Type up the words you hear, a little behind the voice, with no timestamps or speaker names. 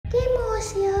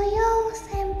しようよ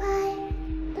先輩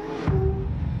ど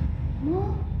うも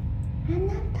うあ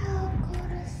なたを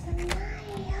殺さな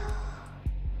いよ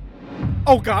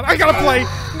Oh god, I gotta play!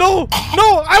 No!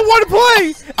 No! I wanna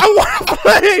play! I wanna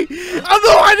play!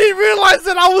 Although I didn't realize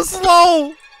that I was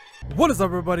slow! What is up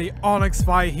everybody,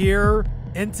 Onyx5 here,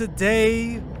 and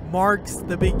today marks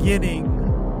the beginning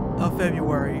of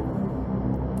February.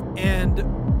 And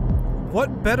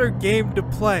what better game to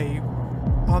play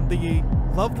on the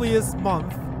loveliest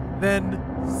month than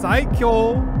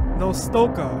Saikyo no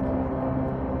Sutoka.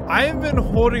 I have been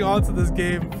holding on to this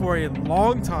game for a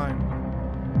long time.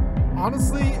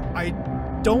 Honestly, I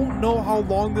don't know how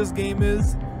long this game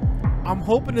is. I'm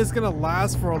hoping it's gonna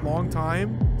last for a long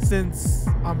time since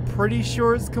I'm pretty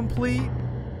sure it's complete.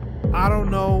 I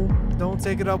don't know, don't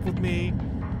take it up with me.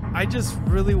 I just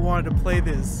really wanted to play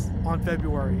this on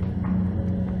February.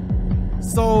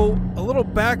 So, a little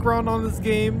background on this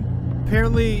game.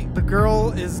 Apparently, the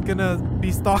girl is gonna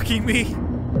be stalking me,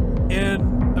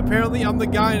 and apparently I'm the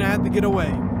guy and I had to get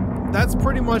away. That's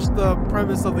pretty much the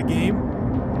premise of the game.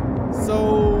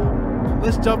 So,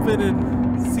 let's jump in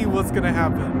and see what's gonna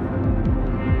happen.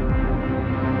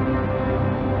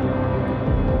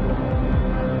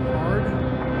 Hard.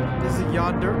 This is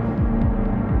yonder.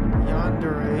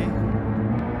 Yandere.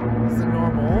 This is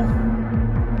normal.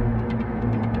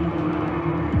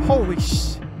 Holy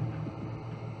sh!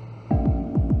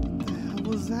 What the hell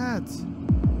was that?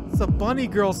 It's a bunny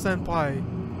girl senpai.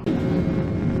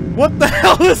 What the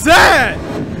hell is that?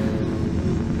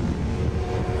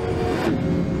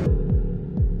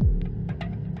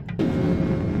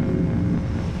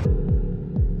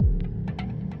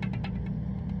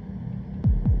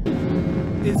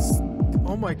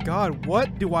 Oh my god,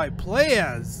 what do I play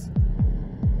as?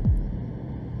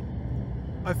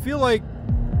 I feel like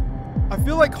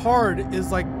hard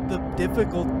is like the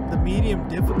medium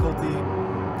difficulty.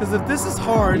 Because if this is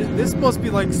hard, this must be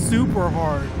like super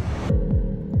hard.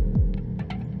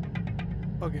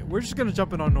 Okay, we're just gonna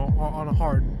jump in on a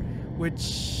hard, which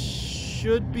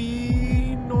should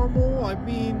be normal. I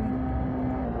mean,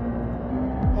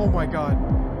 oh my god.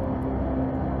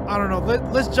 I don't know.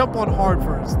 Let's jump on hard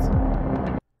first.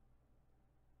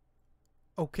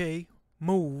 Okay,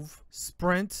 move,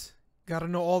 sprint. Gotta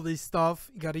know all this stuff.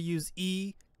 You gotta use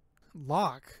E.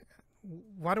 Lock.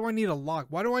 Why do I need a lock?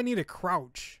 Why do I need a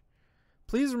crouch?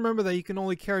 Please remember that you can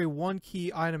only carry one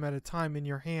key item at a time in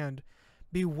your hand.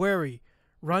 Be wary.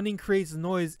 Running creates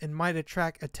noise and might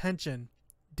attract attention.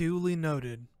 Duly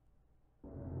noted.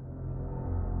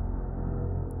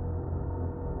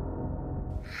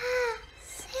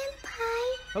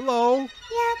 Hello. やっと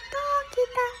起き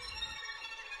た。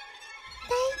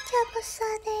大丈夫そう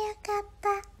でよかった。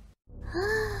ああ、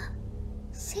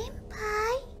先輩、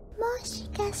もし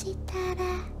かしたら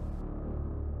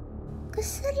薬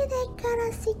で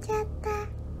殺しちゃった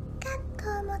かと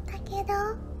思ったけど、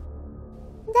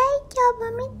大丈夫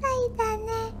みたいだね。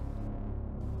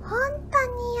本当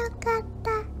によかった。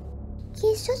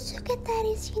傷つけた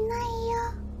りしないよ。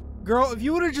 Girl, if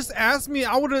you would have just asked me,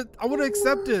 I would have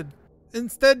accepted.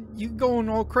 Instead, you going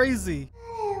all crazy.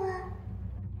 彼は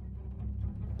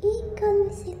いい子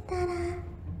にしたら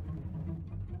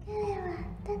彼は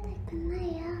出てこない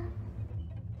よ。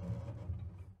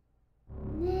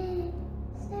ねえ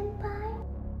先輩、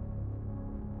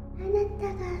あなた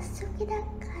が好きだか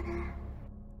ら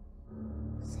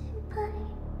先輩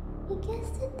逃げ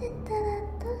捨てたら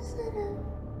どうする？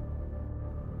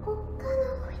他の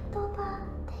人が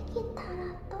できたら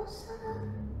どうする？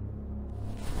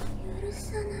許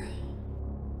さない。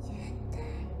絶対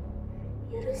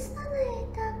許さない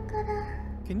だから。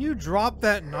 Can you drop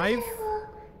that knife? 彼を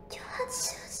挑発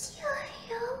しよ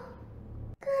うよ。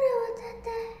彼はだって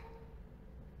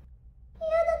嫌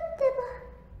だって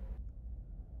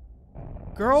ば。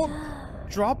 Girl,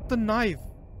 drop the knife.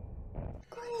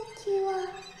 こんにちは、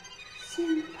先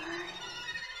輩。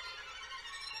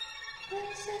お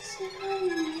久しぶり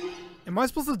ね。 Am I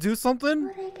supposed to do something?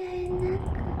 俺がいなく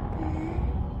て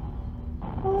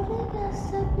俺が寂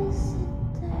し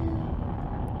くてし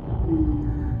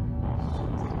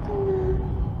たくな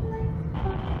いか。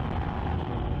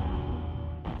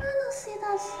話だ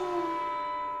し、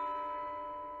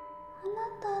あな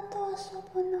たと遊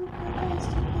ぶのが大好き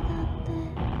だって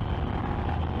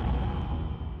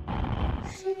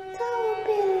知ったおび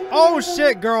る。 Oh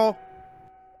shit, girl.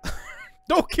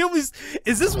 Don't kill me.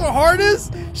 Is this what hard is?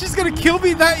 She's gonna kill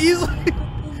me that easily?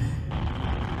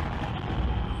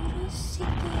 許してた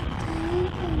いか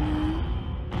な。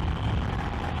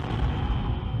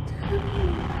多分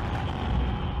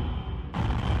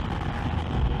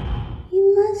今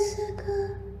すぐ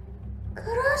殺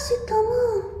すと思う。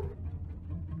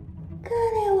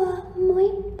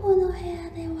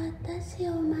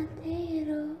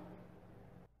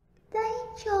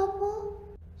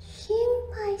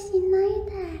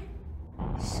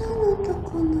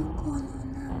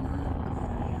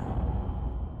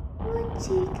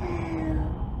違う。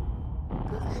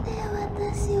僕で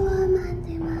私を待っ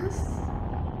てます。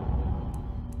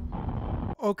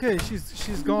 Okay,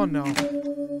 she's gone now.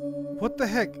 What the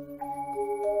heck?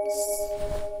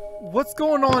 What's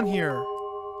going on here?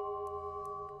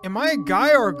 Am I a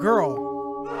guy or a girl?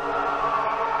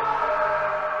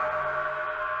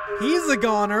 He's a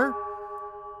goner.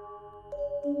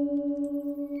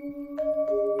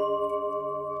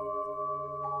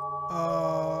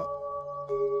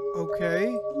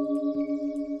 Okay.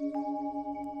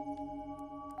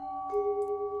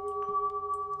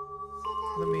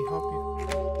 Let me help you.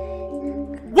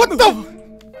 What the?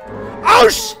 Oh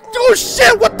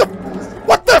shit! What the?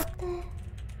 What the?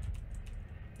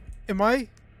 Am I?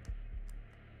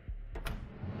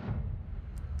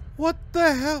 What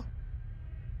the hell?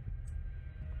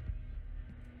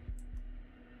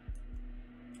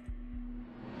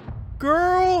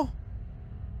 Girl!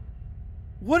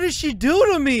 What did she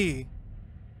do to me?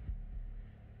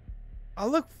 I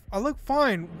look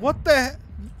fine. What the heck?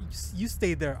 You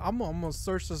stay there. I'm gonna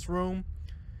search this room.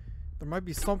 There might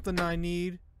be something I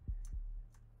need.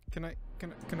 Can I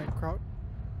crouch?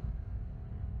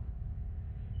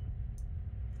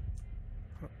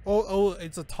 Oh,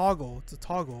 it's a toggle. It's a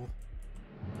toggle.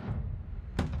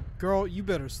 Girl, you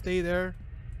better stay there.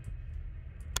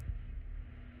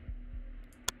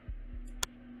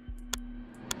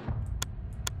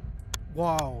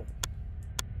 Wow.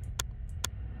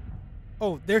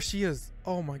 Oh, there she is.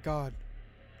 Oh my god.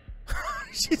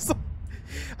 She's so...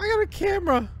 I got a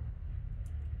camera.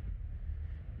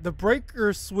 The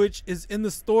breaker switch is in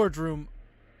the storage room.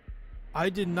 I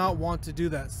did not want to do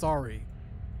that. Sorry.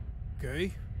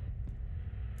 Okay.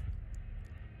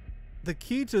 The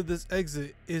key to this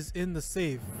exit is in the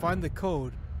safe. Find the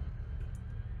code.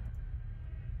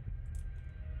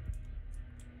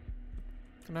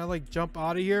 Can I like jump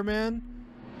out of here, man?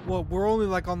 Well, we're only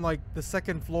like on like the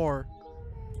second floor.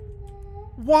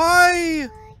 Why?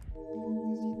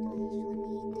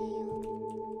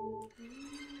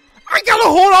 I gotta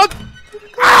hold on.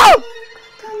 Ow!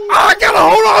 I gotta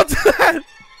hold on to that.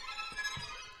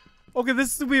 Okay,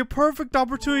 this would be a perfect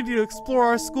opportunity to explore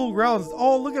our school grounds.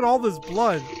 Oh, look at all this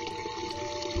blood.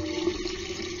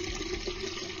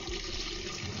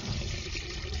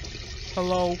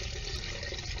 Hello.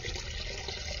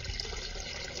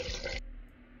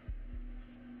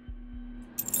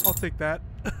 I'll take that.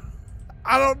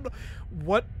 I don't know.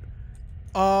 What?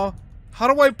 How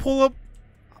do I pull up?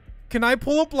 Can I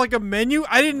pull up like a menu?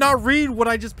 I did not read what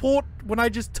I just pulled, when I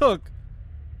just took.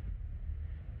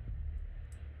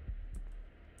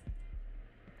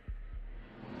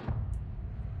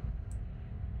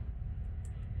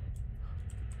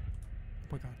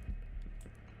 Oh my god.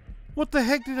 What the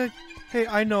heck did I? Hey,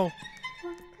 I know.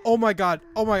 Oh my god.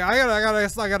 Oh my, I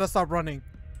gotta stop running.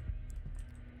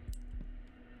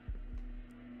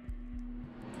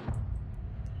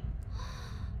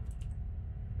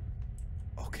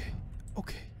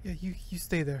 Okay, yeah, you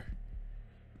stay there.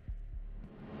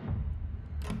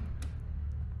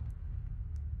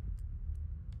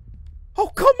 Oh,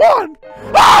 come on!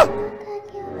 Ah!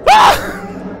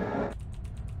 Ah!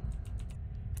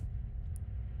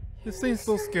 This thing's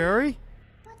so scary.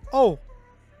 Oh.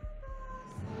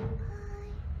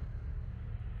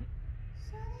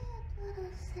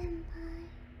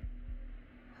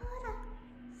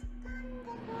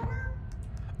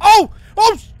 Oh!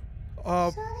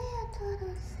 Oh!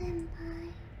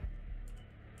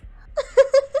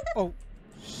 Oh,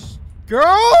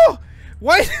 girl!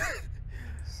 Wait!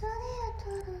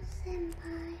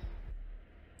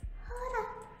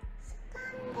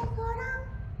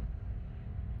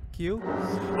 Q?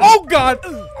 Oh god!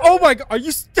 Oh my god! Are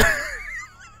you?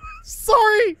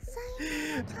 Sorry.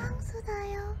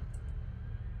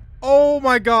 Oh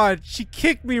my god! She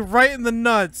kicked me right in the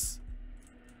nuts.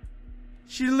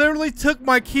 She literally took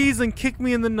my keys and kicked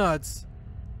me in the nuts.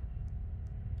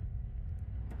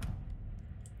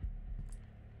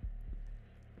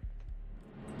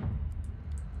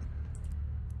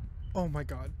 Oh my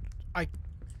god. I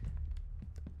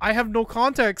have no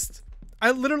context.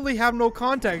 I literally have no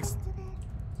context.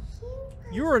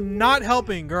 You are not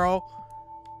helping, girl.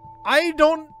 I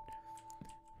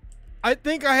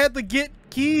think I had to get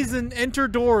keys and enter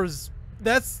doors.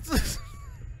 That's...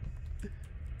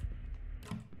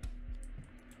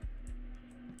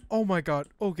 Oh my god.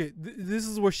 Okay, this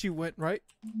is where she went, right?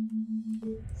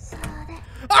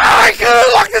 Ah, I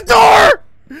couldn't lock the door!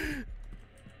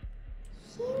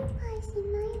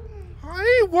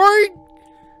 I ain't worried.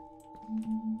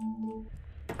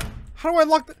 How do I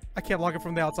lock the... I can't lock it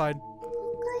from the outside.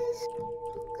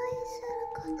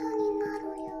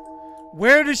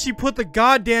 Where did she put the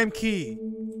goddamn key?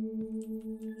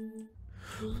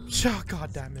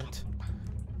 God damn it.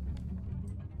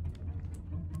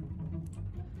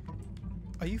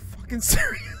 Are you fucking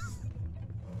serious?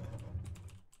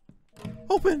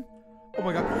 Open! Oh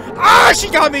my god. Ah, she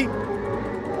got me!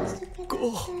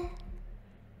 Oh.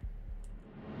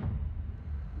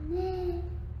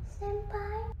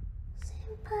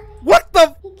 What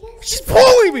the? She's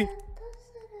pulling me!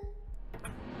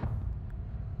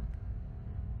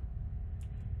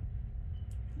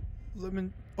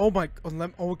 Lemon. Oh my.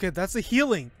 Oh, okay, that's a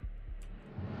healing.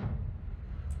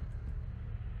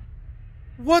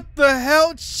 What the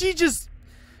hell? She just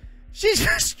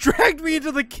dragged me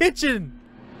into the kitchen.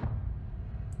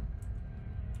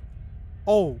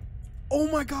 Oh. Oh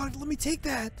my god, let me take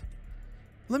that.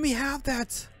 Let me have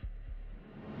that.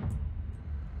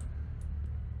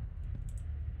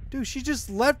 Dude, she just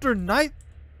left her knife.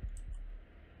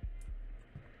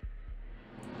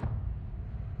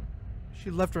 She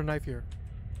left her knife here.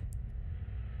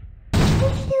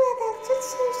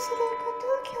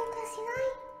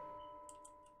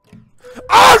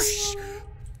 Oh,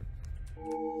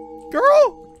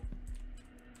 girl!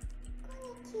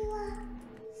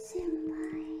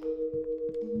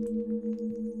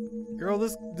 Girl,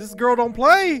 this girl don't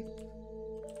play.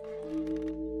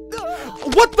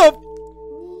 What the?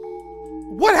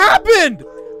 What happened?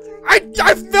 I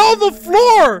fell on the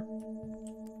floor.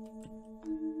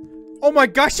 Oh my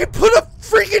gosh, she put a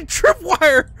freaking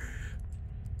tripwire.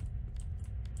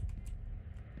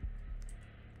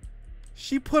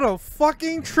 She put a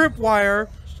fucking tripwire.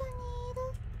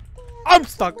 I'm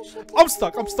stuck. I'm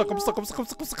stuck. I'm stuck. I'm stuck. I'm stuck. I'm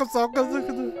stuck. I'm stuck. I'm stuck.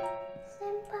 I'm stuck.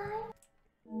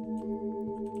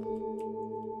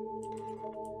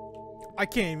 I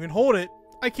can't even hold it.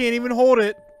 I can't even hold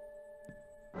it.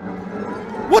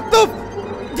 What the?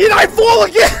 Did I fall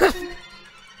again?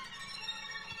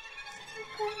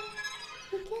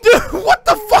 Dude, what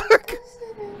the fuck?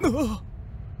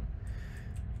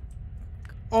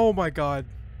 Oh my god.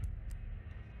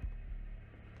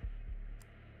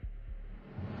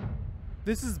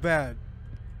 This is bad.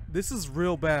 This is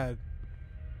real bad.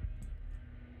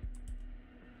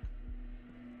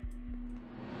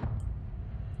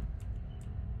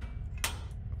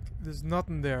 There's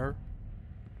nothing there.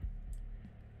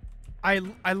 I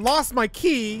lost my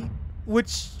key,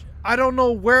 which I don't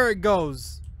know where it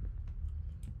goes.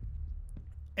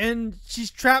 And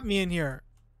she's trapped me in here.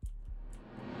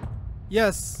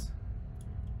 Yes.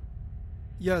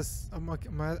 Yes.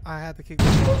 I had to kick.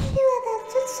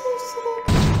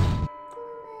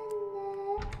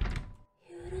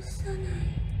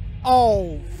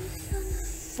 Oh,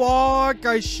 fuck.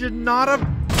 I should not have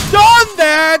done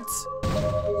that.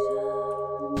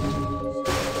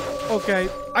 Okay.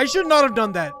 I should not have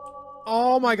done that.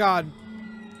 Oh my god.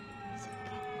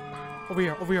 Over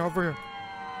here. Over here. Over here.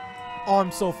 Oh,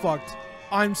 I'm so fucked.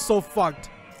 I'm so fucked.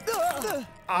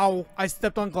 Ow. I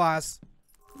stepped on glass.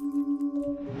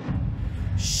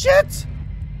 Shit!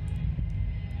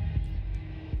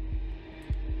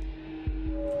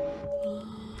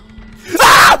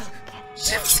 Ah!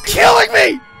 She's killing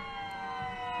me!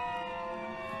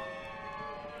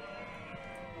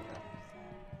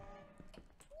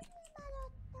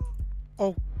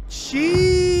 Oh,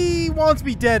 she wants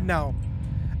me dead now.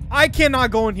 I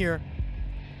cannot go in here.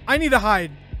 I need to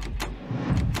hide.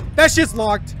 That shit's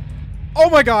locked. Oh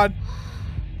my god.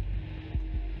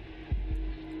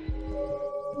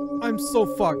 I'm so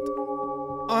fucked.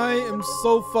 I am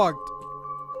so fucked.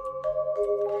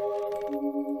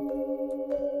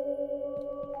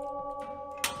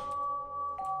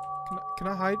 Can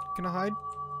I hide? Can I hide?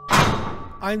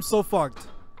 I'm so fucked.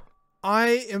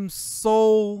 I am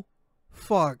so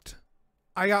fucked.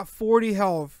 I got 40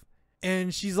 health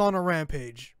and she's on a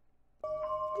rampage.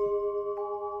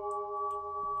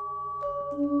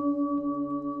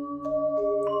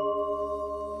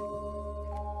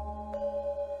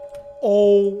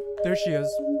 Oh, there she is.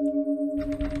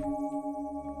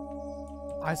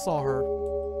 I saw her.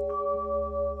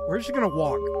 Where's she gonna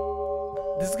walk?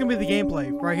 This is gonna be the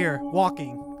gameplay right here.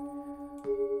 Walking.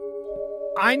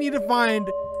 I need to find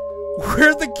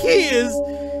where the key is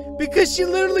because she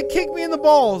literally kicked me in the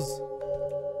balls.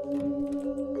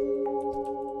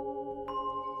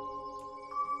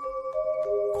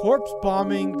 Corpse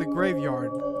bombing the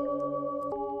graveyard.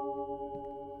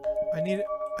 I need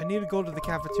to go to the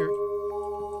cafeteria.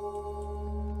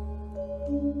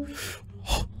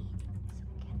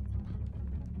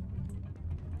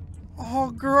 Oh,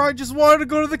 girl, I just wanted to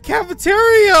go to the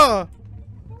cafeteria!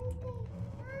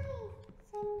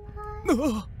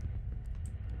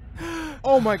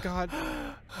 Oh my god.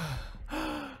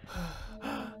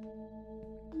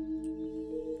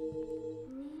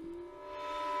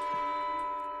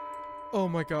 Oh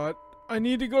my god. I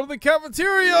need to go to the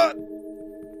cafeteria!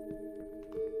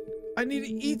 I need to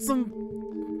eat some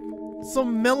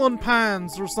melon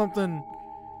pans or something.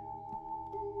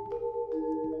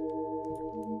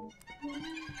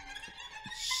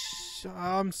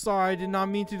 I'm sorry, I did not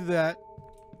mean to do that.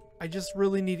 I just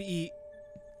really need to eat.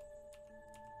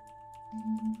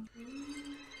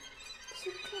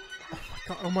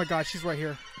 Oh my god, she's right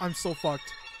here. I'm so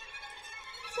fucked.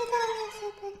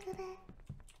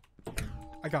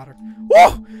 I got her.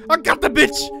 Whoa! I got the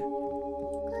bitch!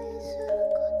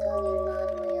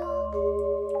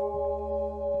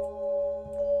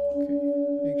 Okay,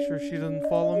 make sure she doesn't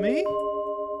follow me.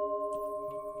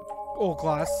 Oh,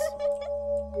 glass.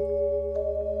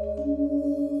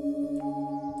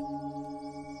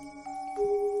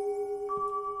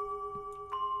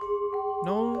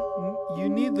 No, you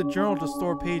need the journal to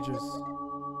store pages.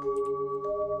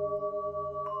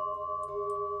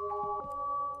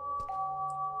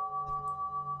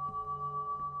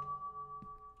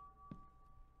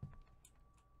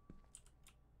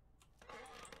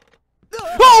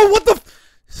 Oh, what the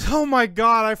oh my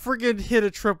god, I freaking hit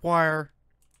a tripwire.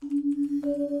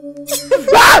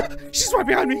 Ah! She's right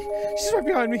behind me. She's right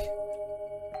behind me.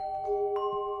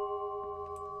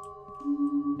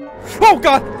 Oh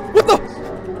god, what the?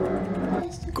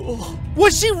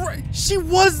 Was she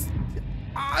was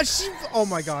oh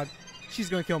my god. She's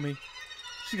gonna kill me.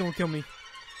 She's gonna kill me.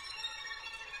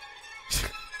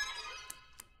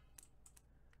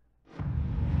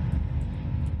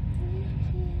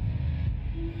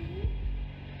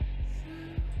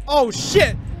 Oh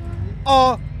shit!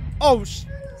 Oh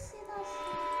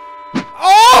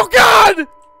god!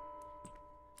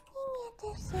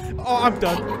 Oh, I'm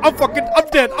done. I'm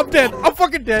dead. I'm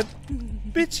fucking dead.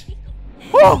 Bitch.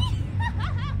 Oh!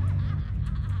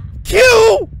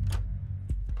 Q!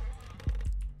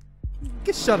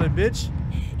 Get shot in, bitch.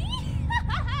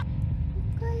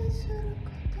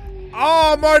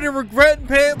 Oh, I'm already regretting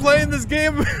playing this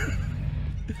game.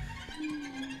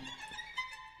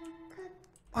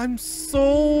 I'm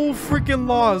so freaking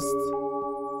lost.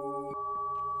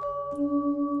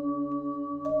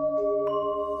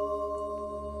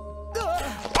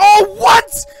 Oh,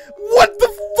 what? What the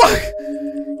fuck?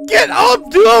 Get up,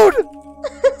 dude!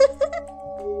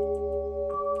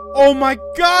 Oh my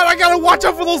god, I gotta watch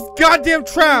out for those goddamn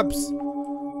traps!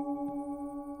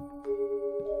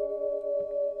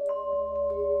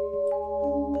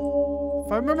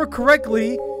 If I remember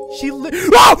correctly, she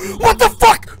oh! What the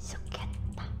fuck?!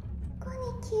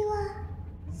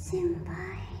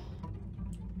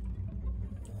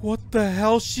 What the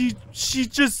hell? She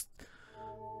just...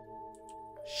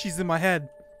 She's in my head.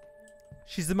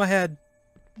 She's in my head.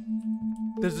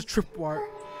 There's a tripwire.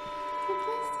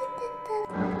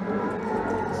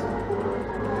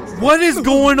 What is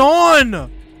going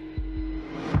on?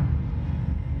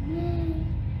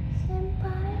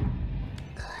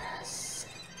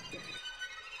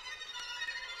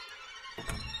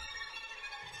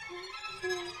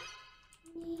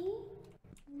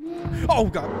 Oh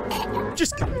god.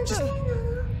 Just kill me. Just...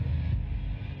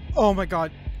 Oh my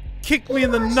god. Kick me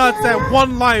in the nuts at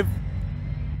one life.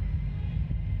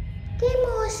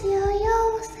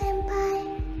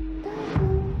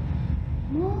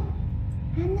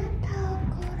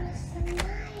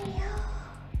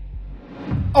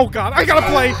 Oh god, I gotta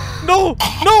play! No!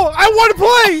 No! I wanna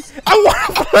play! I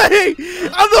wanna play!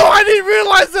 Although I didn't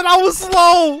realize that I was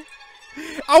slow!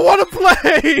 I wanna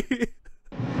play!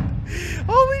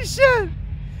 Holy shit!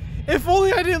 If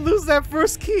only I didn't lose that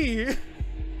first key!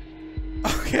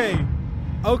 Okay.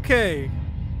 Okay.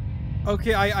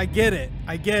 Okay, I get it.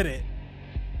 I get it.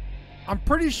 I'm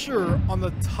pretty sure on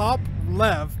the top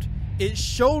left, it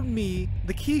showed me,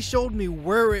 the key showed me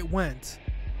where it went.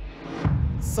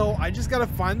 So I just gotta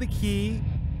find the key,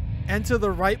 enter the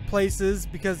right places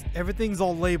because everything's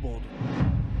all labeled.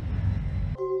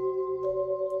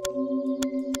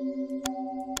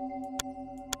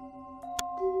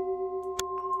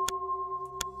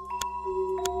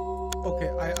 Okay,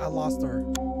 I lost her.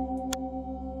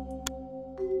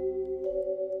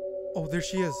 Oh, there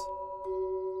she is.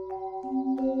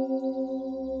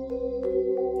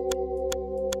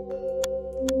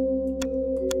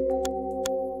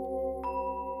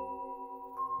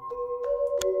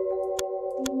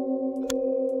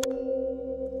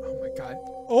 Oh my god.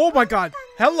 Oh my god.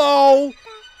 Hello.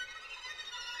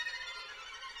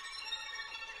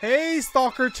 Hey,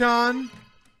 Stalker-chan.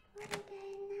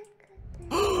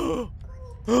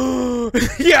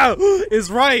 Yeah,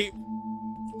 is right.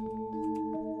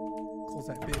 Close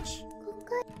that bitch.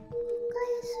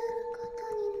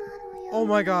 Oh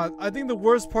my god, I think the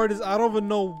worst part is I don't even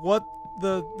know what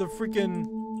the freaking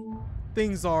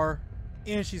things are,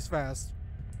 and she's fast.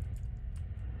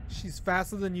 She's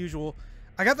faster than usual.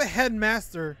 I got the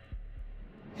headmaster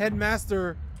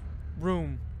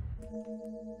room.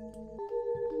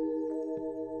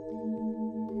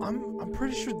 I'm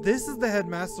pretty sure this is the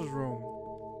headmaster's room.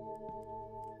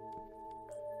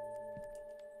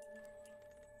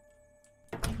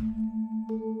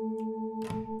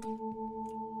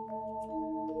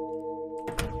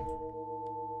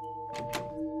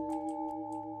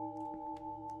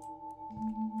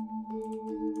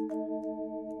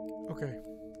 Okay.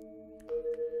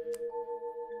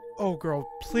 Oh, girl,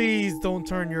 please don't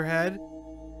turn your head.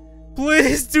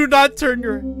 Please do not turn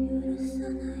your head.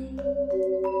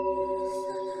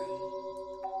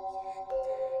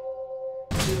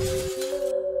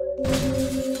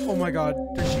 Oh my god,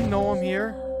 does she know I'm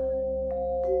here?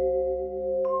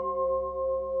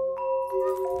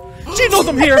 She knows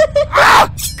I'm here!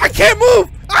 Ah! I can't move!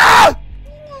 Ah!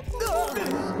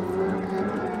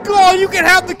 God, you can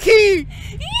have the key!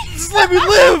 Just let me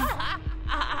live!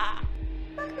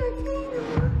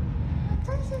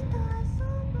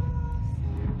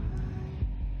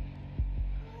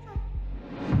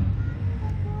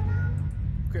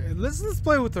 Okay, let's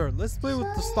play with her. Let's play with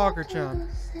the Sutoka-chan.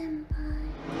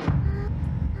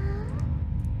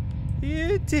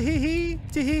 Yeah, tee-hee-hee,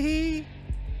 tee-hee-hee.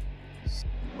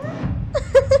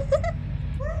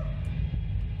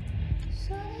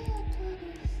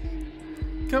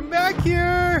 Come back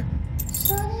here!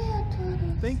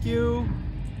 Thank you.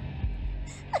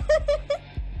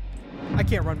 I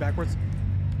can't run backwards.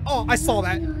 Oh, I saw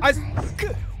that.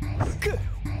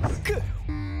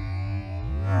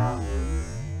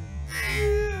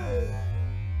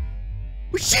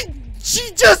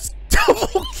 She just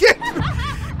double kicked me.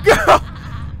 Girl.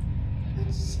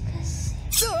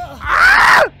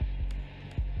 Ah!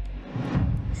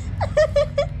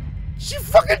 She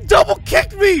fucking double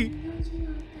kicked me.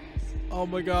 Oh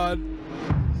my god.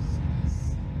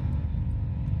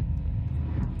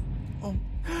 Oh.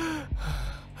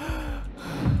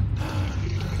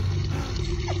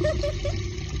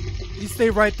 You stay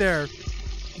right there.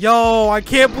 Yo, I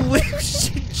can't believe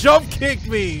she jump kicked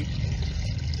me.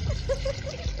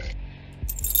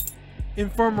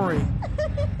 Infirmary.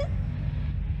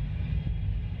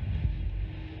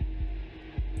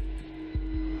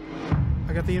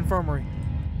 I got the infirmary.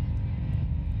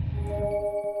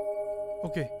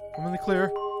 Okay, I'm in the clear.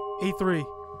 A3.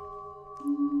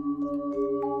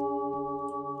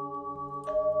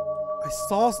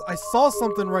 I saw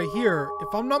something right here.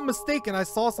 If I'm not mistaken, I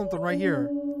saw something right here.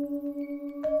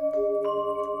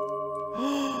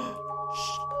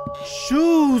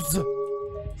 Shoes!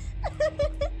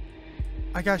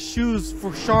 I got shoes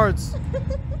for shards.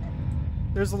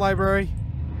 There's the library.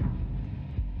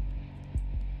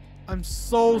 I'm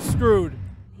so screwed.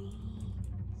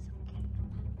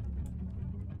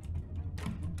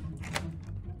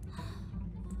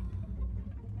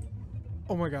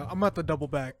 Oh my god, I'm at the double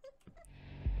back.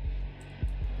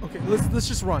 Okay, let's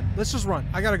just run. Let's just run.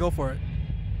 I gotta go for it.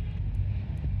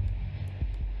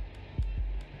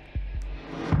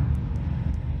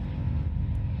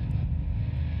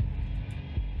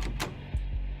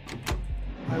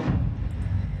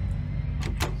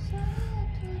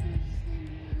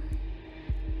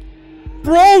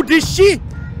 Bro, did she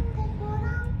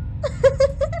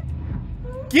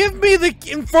give me the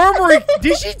infirmary?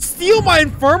 Did she steal my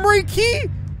infirmary key?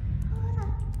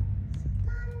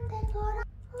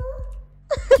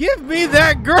 Give me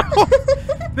that, girl.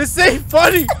 This ain't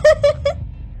funny.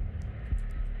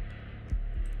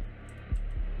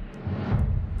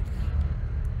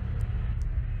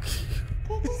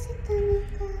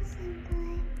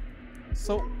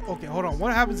 So, okay, hold on.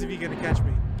 What happens if you're gonna catch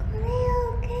me?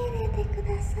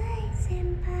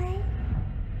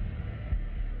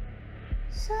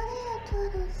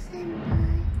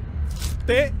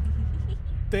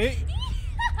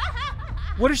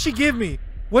 What did she give me?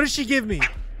 What did she give me?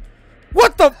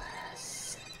 What the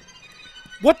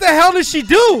hell did she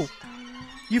do?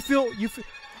 You feel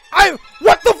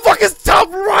what the fuck is top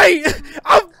right?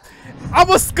 I'm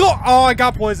a skull. Oh, I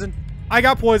got poison. I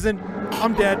got poison.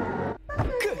 I'm dead.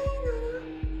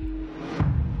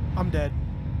 I'm dead.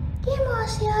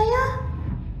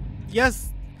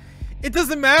 Yes. It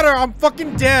doesn't matter. I'm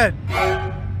fucking dead.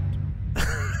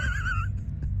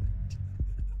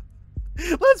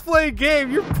 Let's play a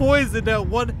game. You're poisoned at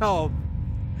 1 health.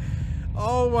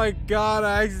 Oh my god,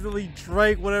 I accidentally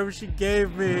drank whatever she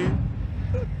gave me.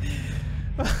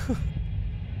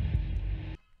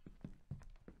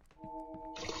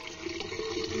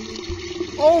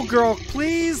 Oh girl,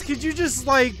 please, could you just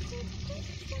like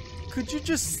Could you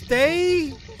just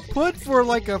stay put for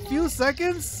like a few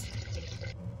seconds?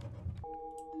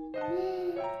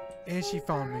 And she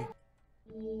found me.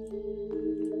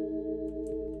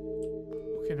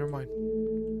 Okay, never mind.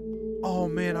 Oh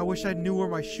man, I wish I knew where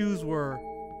my shoes were.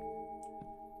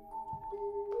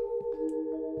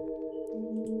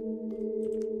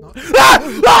 Ah!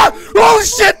 Ah! Holy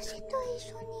shit!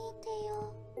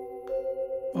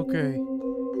 Okay.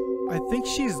 I think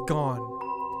she's gone.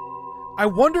 I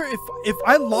wonder if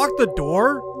I lock the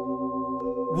door,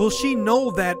 will she know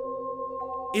that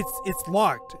it's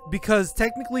locked? Because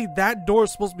technically that door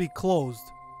is supposed to be closed.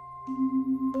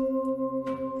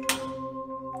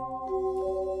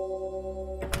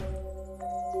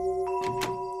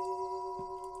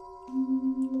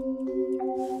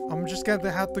 I'm just gonna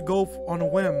have to go on a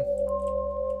whim.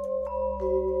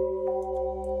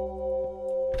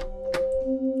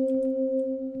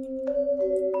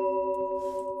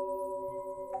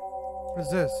 What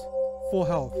is this? Full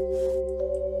health.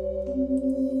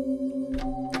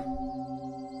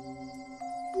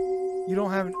 You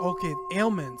don't have an okay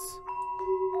ailments.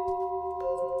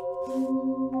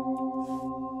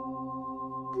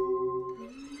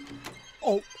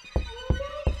 Oh.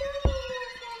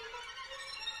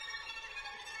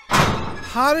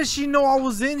 How did she know I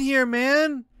was in here,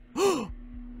 man?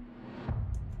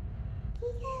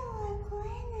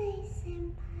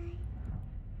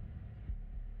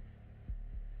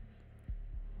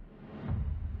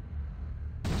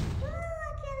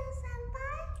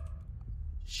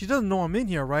 She doesn't know I'm in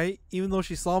here, right? Even though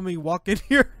she saw me walk in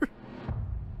here.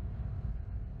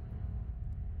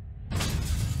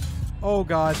 Oh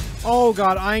god. Oh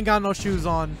god, I ain't got no shoes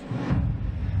on.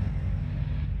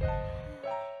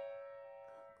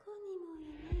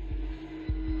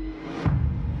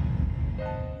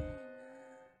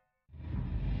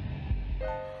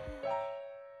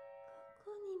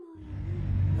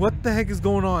 What the heck is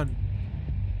going on?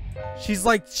 It's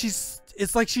like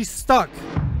she's stuck.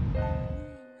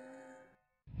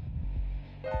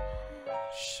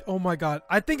 Oh my god.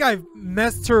 I think I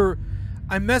messed her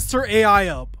AI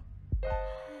up.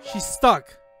 She's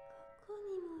stuck.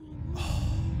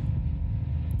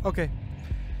 Okay.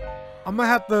 I'm gonna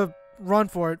have to run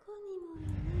for it.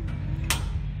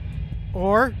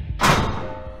 Or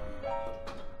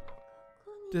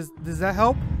does that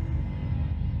help?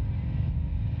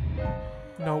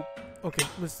 Nope. Okay,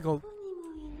 let's go.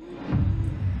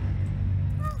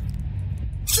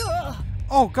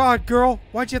 Oh god, girl,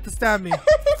 why'd you have to stab me?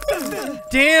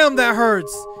 Damn, that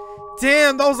hurts.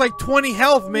 Damn, that was like 20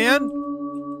 health, man.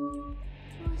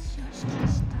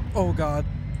 Oh god.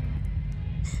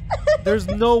 There's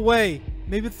no way.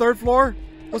 Maybe third floor?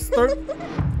 What's third?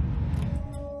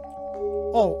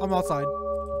 Oh, I'm outside.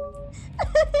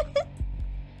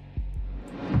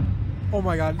 Oh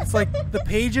my god, it's like the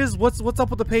pages. What's up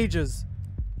with the pages?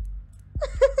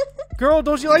 Girl,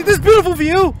 don't you like this beautiful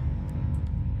view?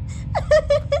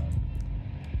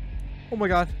 Oh my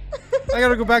god. I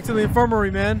gotta go back to the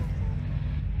infirmary, man.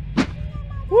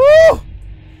 Woo!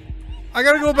 I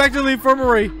gotta go back to the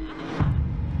infirmary.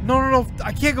 No.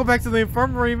 I can't go back to the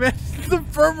infirmary, man. The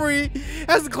infirmary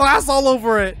has glass all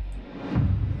over it.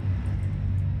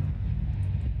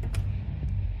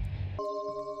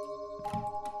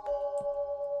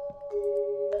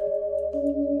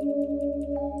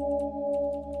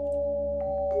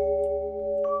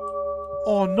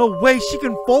 Oh, no way. She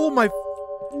can follow my...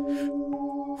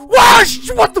 Wow!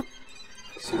 What the...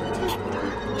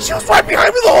 She was right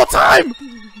behind me the whole time!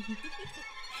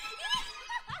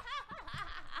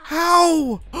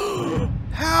 How?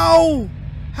 How?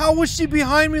 How was she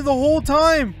behind me the whole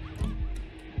time?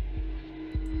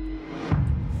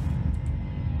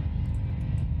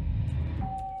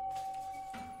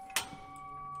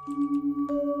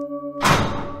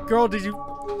 Girl, did you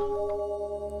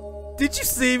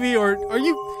see me, or are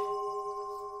you...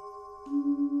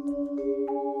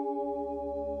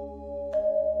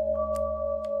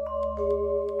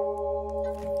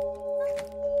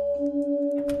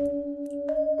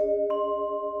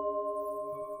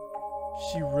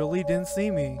 She really didn't see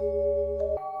me.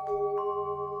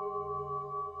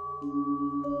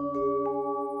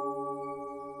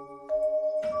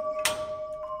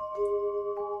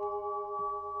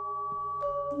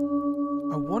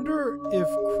 I wonder if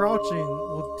crouching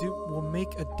will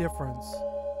make a difference.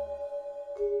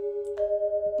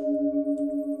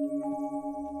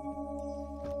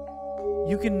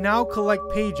 You can now collect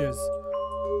pages.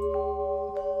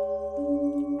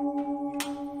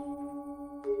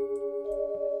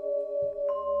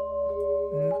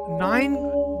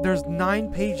 There's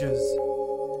 9 pages.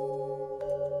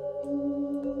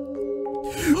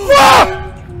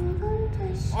 Ah!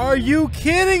 Are you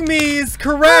kidding me? It's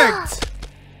correct.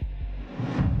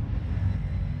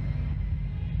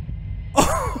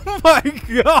 Oh my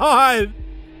god.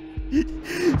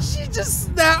 She just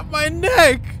snapped my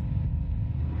neck.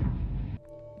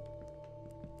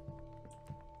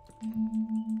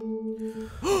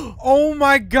 Oh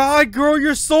my god, girl,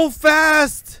 you're so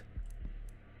fast.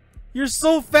 You're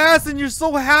so fast and you're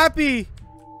so happy.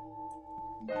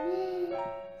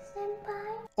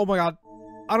 Oh my god.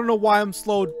 I don't know why I'm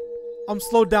slowed. I'm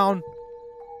slowed down.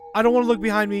 I don't want to look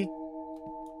behind me.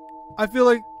 I feel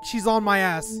like she's on my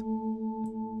ass.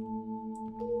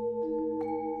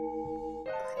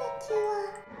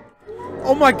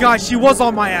 Oh my god, she was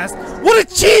on my ass. What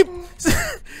a cheap!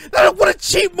 What a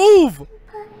cheap move!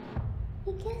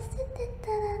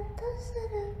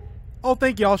 Oh,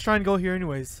 thank you. I was trying to go here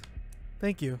anyways.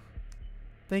 Thank you.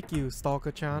 Thank you,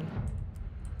 Sutoka-chan.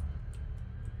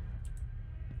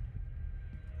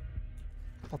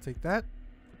 I'll take that.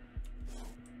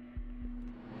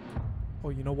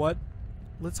 Oh, you know what?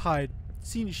 Let's hide.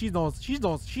 See, she knows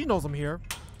I'm here.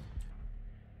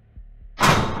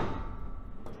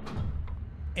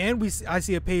 And I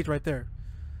see a page right there.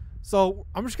 So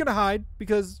I'm just gonna hide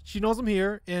because she knows I'm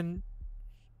here, and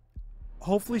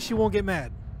hopefully she won't get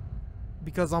mad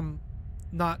because I'm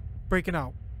not breaking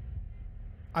out.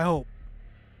 I hope.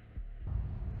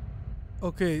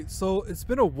 Okay, so it's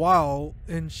been a while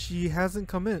and she hasn't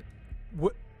come in.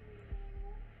 What?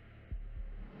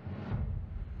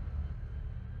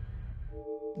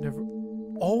 Never.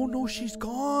 Oh no, she's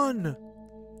gone.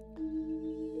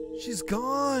 She's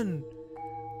gone.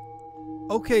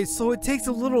 Okay, so it takes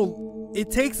a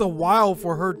while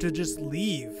for her to just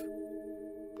leave.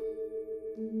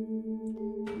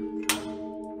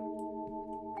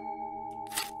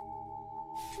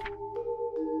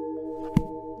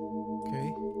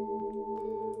 Okay.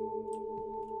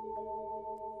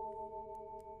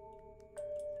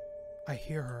 I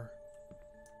hear her.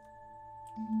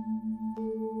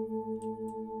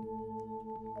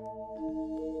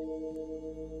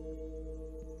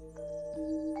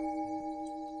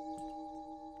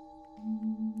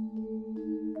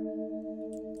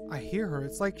 I hear her.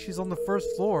 It's like she's on the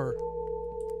first floor.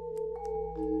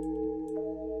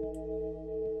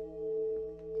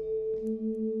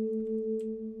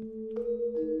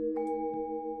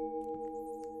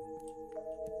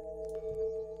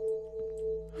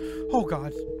 Oh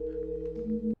god.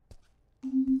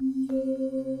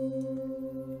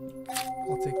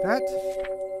 I'll take that.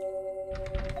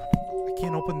 I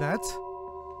can't open that.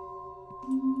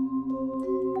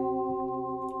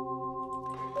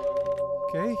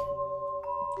 Okay.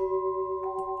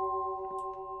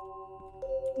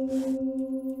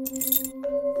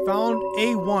 Found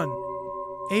A1.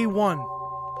 A1.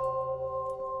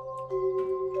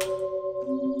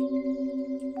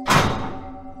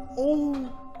 Oh,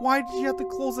 why did you have to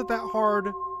close it that hard?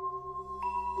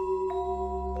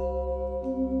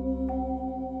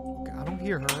 Okay, I don't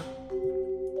hear her.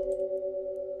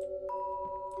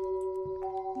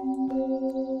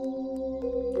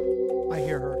 I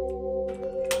hear her.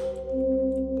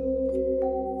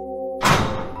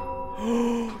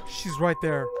 She's right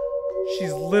there.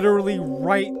 She's literally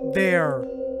right there.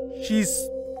 She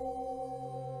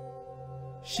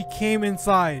came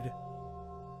inside.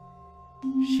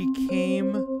 She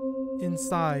came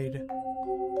inside.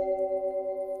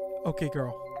 Okay,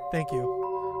 girl. Thank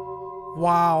you.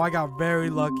 Wow, I got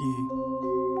very lucky.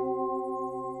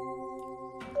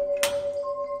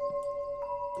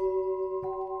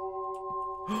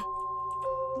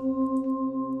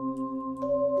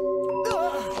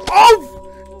 Oh!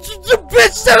 You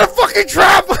bitch set a fucking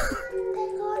trap!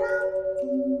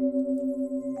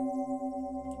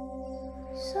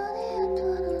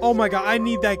 Oh my god, I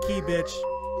need that key, bitch.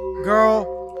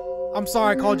 Girl, I'm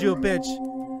sorry I called you a bitch.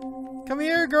 Come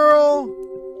here, girl.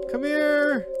 Come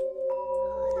here.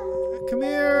 Come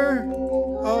here.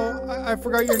 Oh, I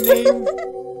forgot your name.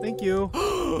 Thank you.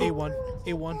 A1.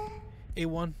 A1.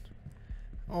 A1.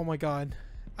 Oh my god.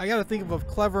 I gotta think of a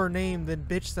cleverer name than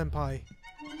bitch senpai.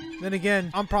 Then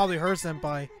again, I'm probably her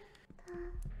senpai.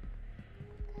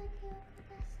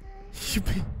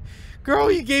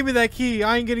 Girl, you gave me that key.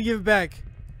 I ain't gonna give it back.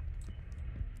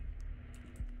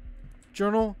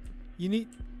 Journal? You need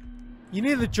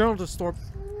the journal to store.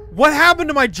 What happened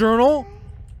to my journal?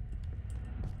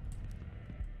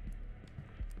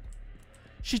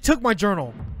 She took my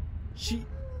journal. She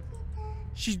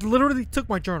literally took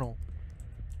my journal.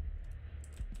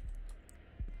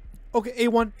 Okay,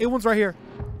 A1. A1's right here.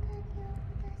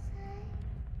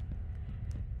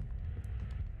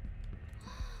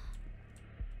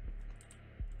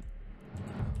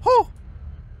 Oh!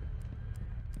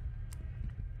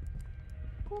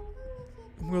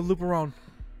 gonna loop around.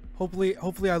 Hopefully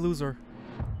I lose her.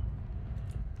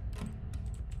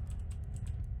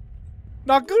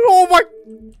 Not good.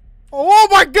 Oh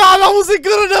my god, that wasn't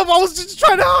good enough. I was just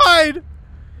trying to hide.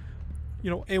 You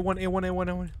know,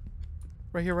 A1.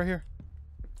 Right here.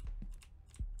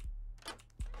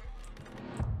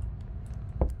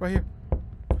 Right here.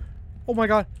 Oh my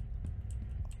god.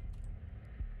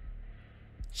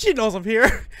 She knows I'm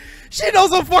here. She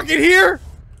knows I'm fucking here.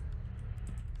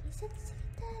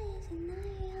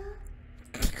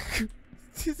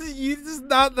 You just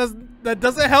not, that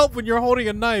doesn't help when you're holding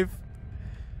a knife.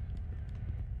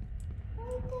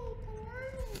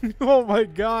 Oh my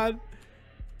god.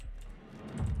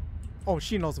 Oh,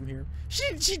 she knows I'm here.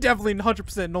 She definitely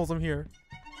 100% knows I'm here.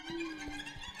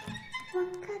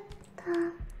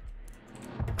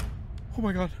 Oh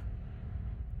my god.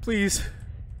 Please.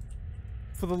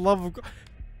 For the love of God.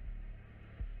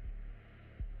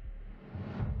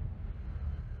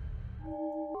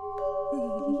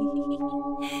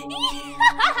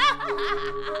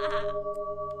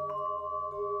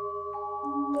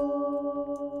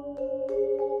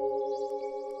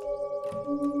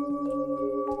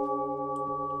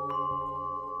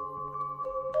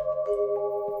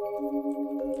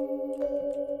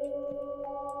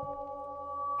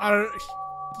 I don't.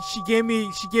 She gave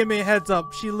me a heads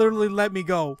up. She literally let me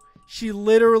go. She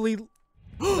literally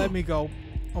let me go.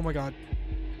 Oh my god.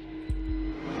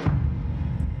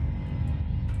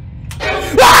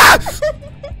 Ah!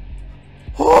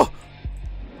 Oh!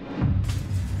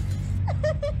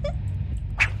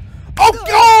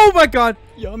 Oh my god.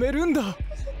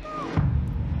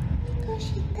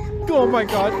 Oh my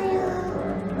god.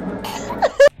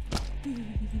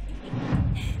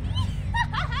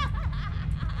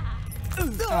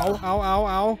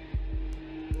 Ow.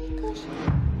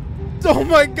 Oh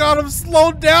my god, I'm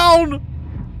slowed down.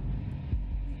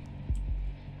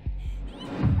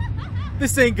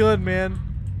 This ain't good, man.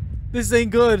 This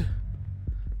ain't good.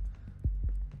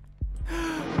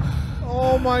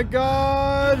 Oh my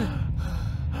god.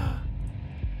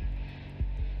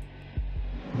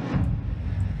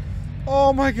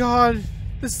 Oh my god.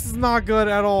 This is not good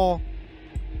at all.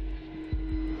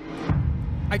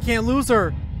 I can't lose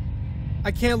her.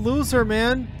 I can't lose her,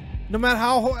 man. No matter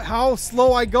how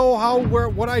slow I go,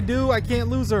 what I do, I can't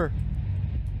lose her.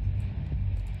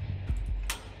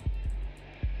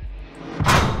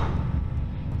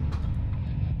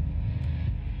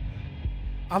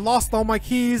 I lost all my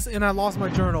keys and I lost my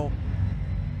journal.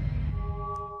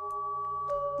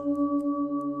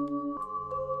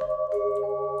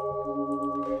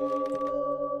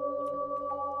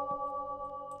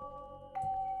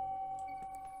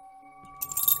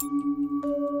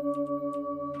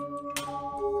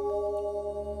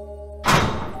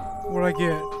 What'd I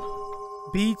get?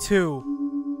 B2.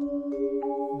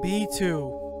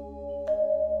 B2.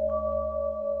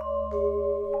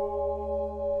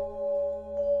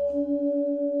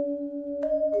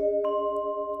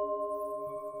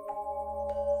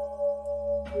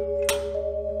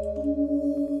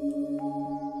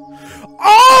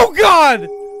 Oh god!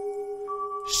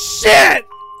 Shit!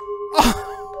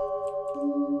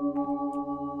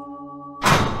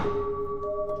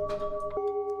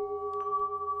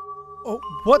 Oh,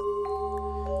 what?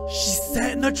 She's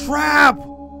setting a trap!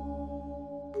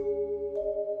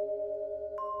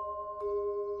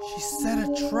 She set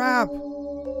a trap!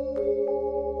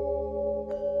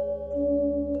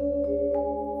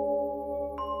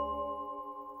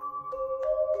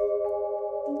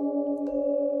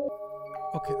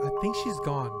 Okay, I think she's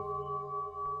gone.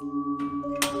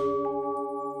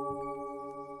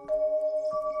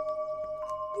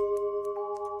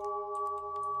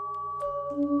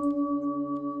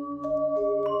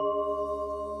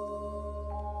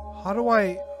 How do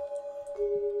I...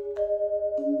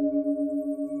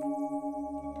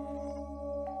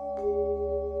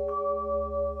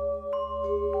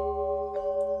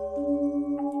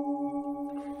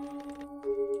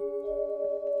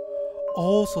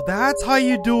 Oh, so that's how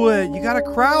you do it. You gotta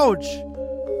crouch.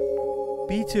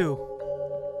 B2.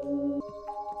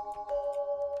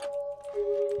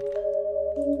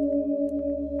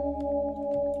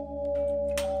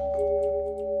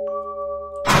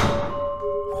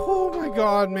 Oh my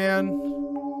god, man.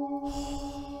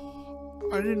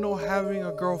 I didn't know having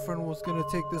a girlfriend was gonna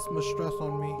take this much stress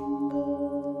on me.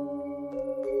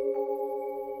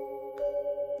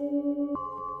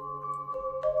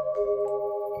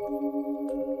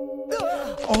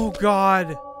 Oh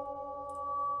god.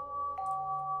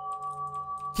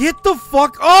 Get the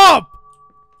fuck up!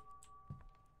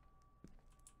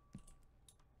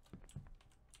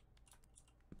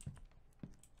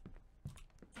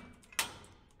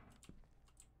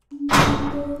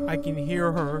 I can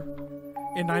hear her.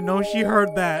 And I know she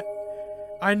heard that.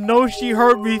 I know she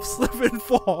heard me slip and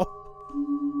fall.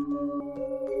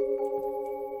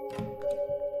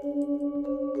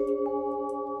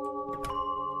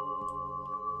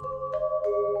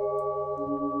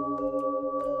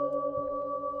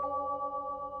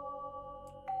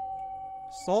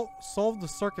 Solve the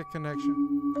circuit connection.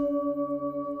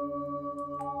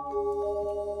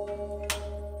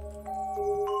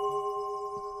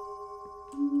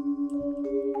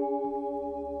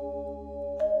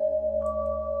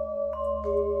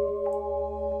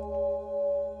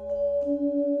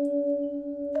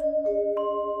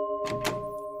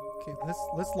 Okay,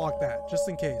 let's lock that just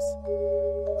in case.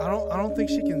 I don't think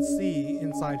she can see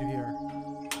inside of here.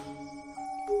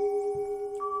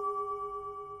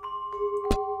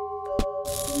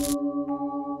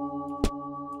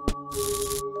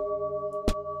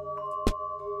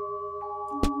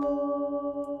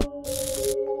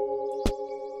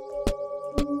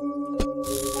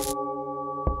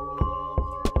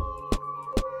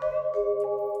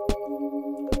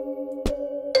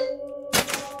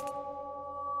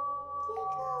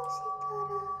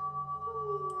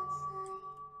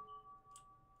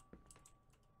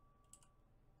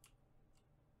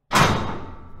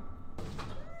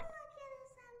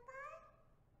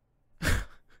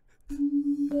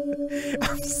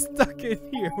 I'm stuck in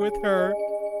here with her.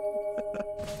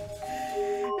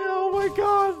 Oh my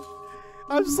god.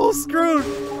 I'm so screwed.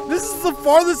 This is the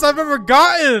farthest I've ever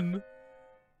gotten.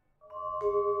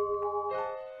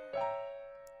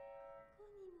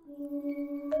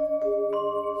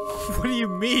 What do you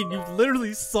mean? You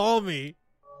literally saw me.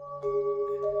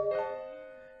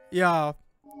 Yeah.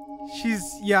 She's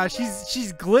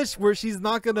glitched where she's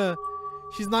not gonna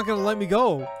let me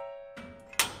go.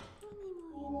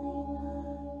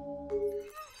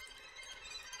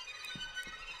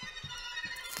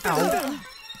 Ow.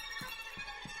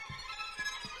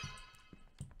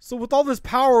 So with all this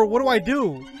power, what do I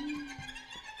do?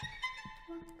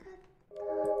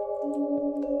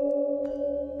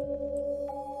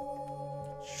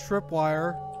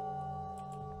 Tripwire.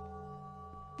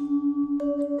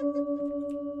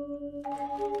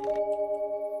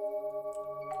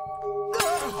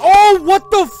 Oh,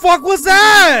 what the fuck was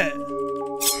that?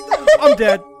 I'm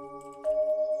dead.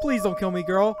 Please don't kill me,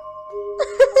 girl.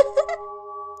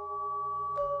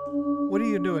 What are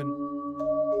you doing?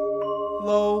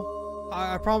 Hello?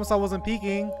 I promise I wasn't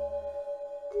peeking.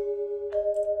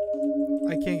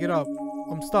 I can't get up.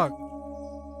 I'm stuck.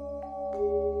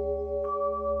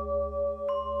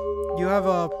 You have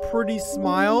a pretty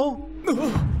smile.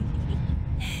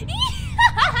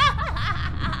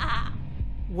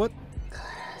 What?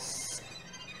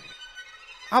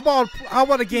 How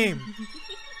about a game?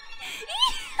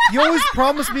 You always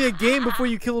promised me a game before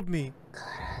you killed me.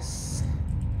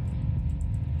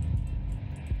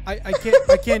 I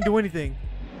can't do anything.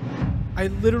 I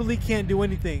literally can't do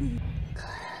anything.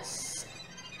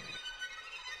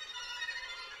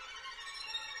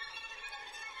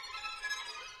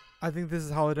 I think this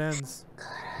is how it ends.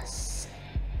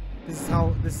 This is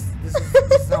how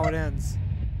it ends.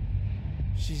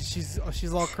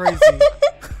 She's all crazy.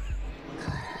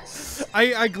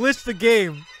 I glitched the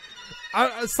game.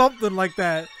 Something like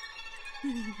that.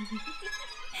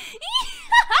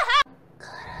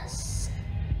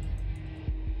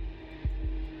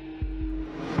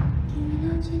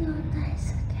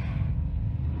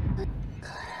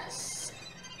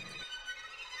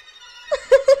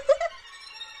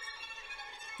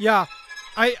 Yeah,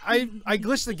 I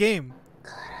glitched the game.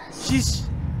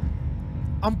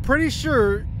 I'm pretty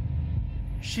sure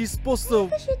she's supposed to.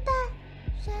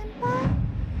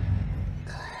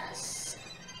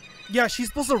 Yeah, she's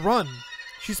supposed to run.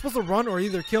 She's supposed to run or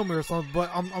either kill me or something. But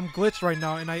I'm glitched right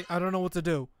now and I don't know what to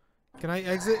do. Can I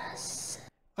exit?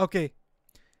 Okay.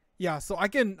 Yeah, so I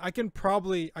can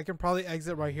probably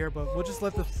exit right here, but we'll just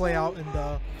let this play out and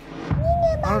I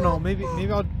don't know, maybe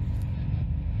I'll.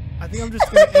 I think I'm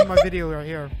just gonna end my video right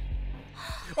here.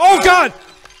 Oh god!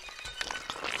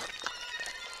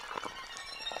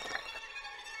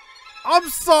 I'm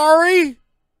sorry!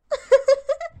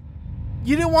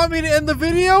 You didn't want me to end the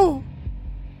video?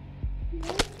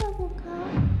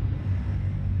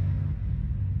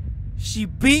 She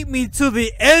beat me to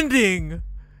the ending!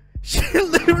 She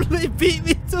literally beat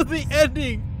me to the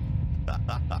ending! I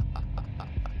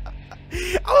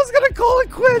was gonna call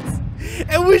it quits!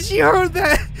 And when she heard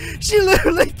that, she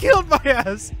literally killed my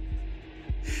ass!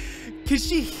 Can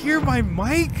she hear my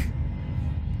mic?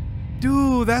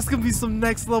 Dude, that's gonna be some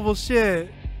next level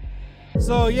shit.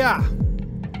 So yeah,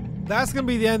 that's gonna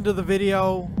be the end of the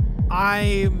video.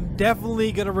 I'm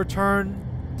definitely gonna return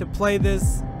to play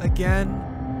this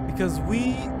again because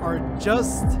we are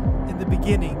just in the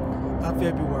beginning of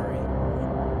February.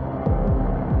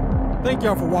 Thank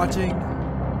y'all for watching.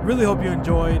 Really hope you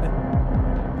enjoyed.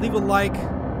 Leave a like,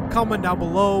 comment down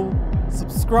below,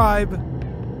 subscribe,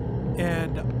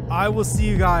 and I will see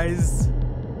you guys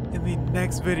in the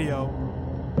next video.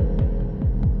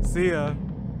 See ya.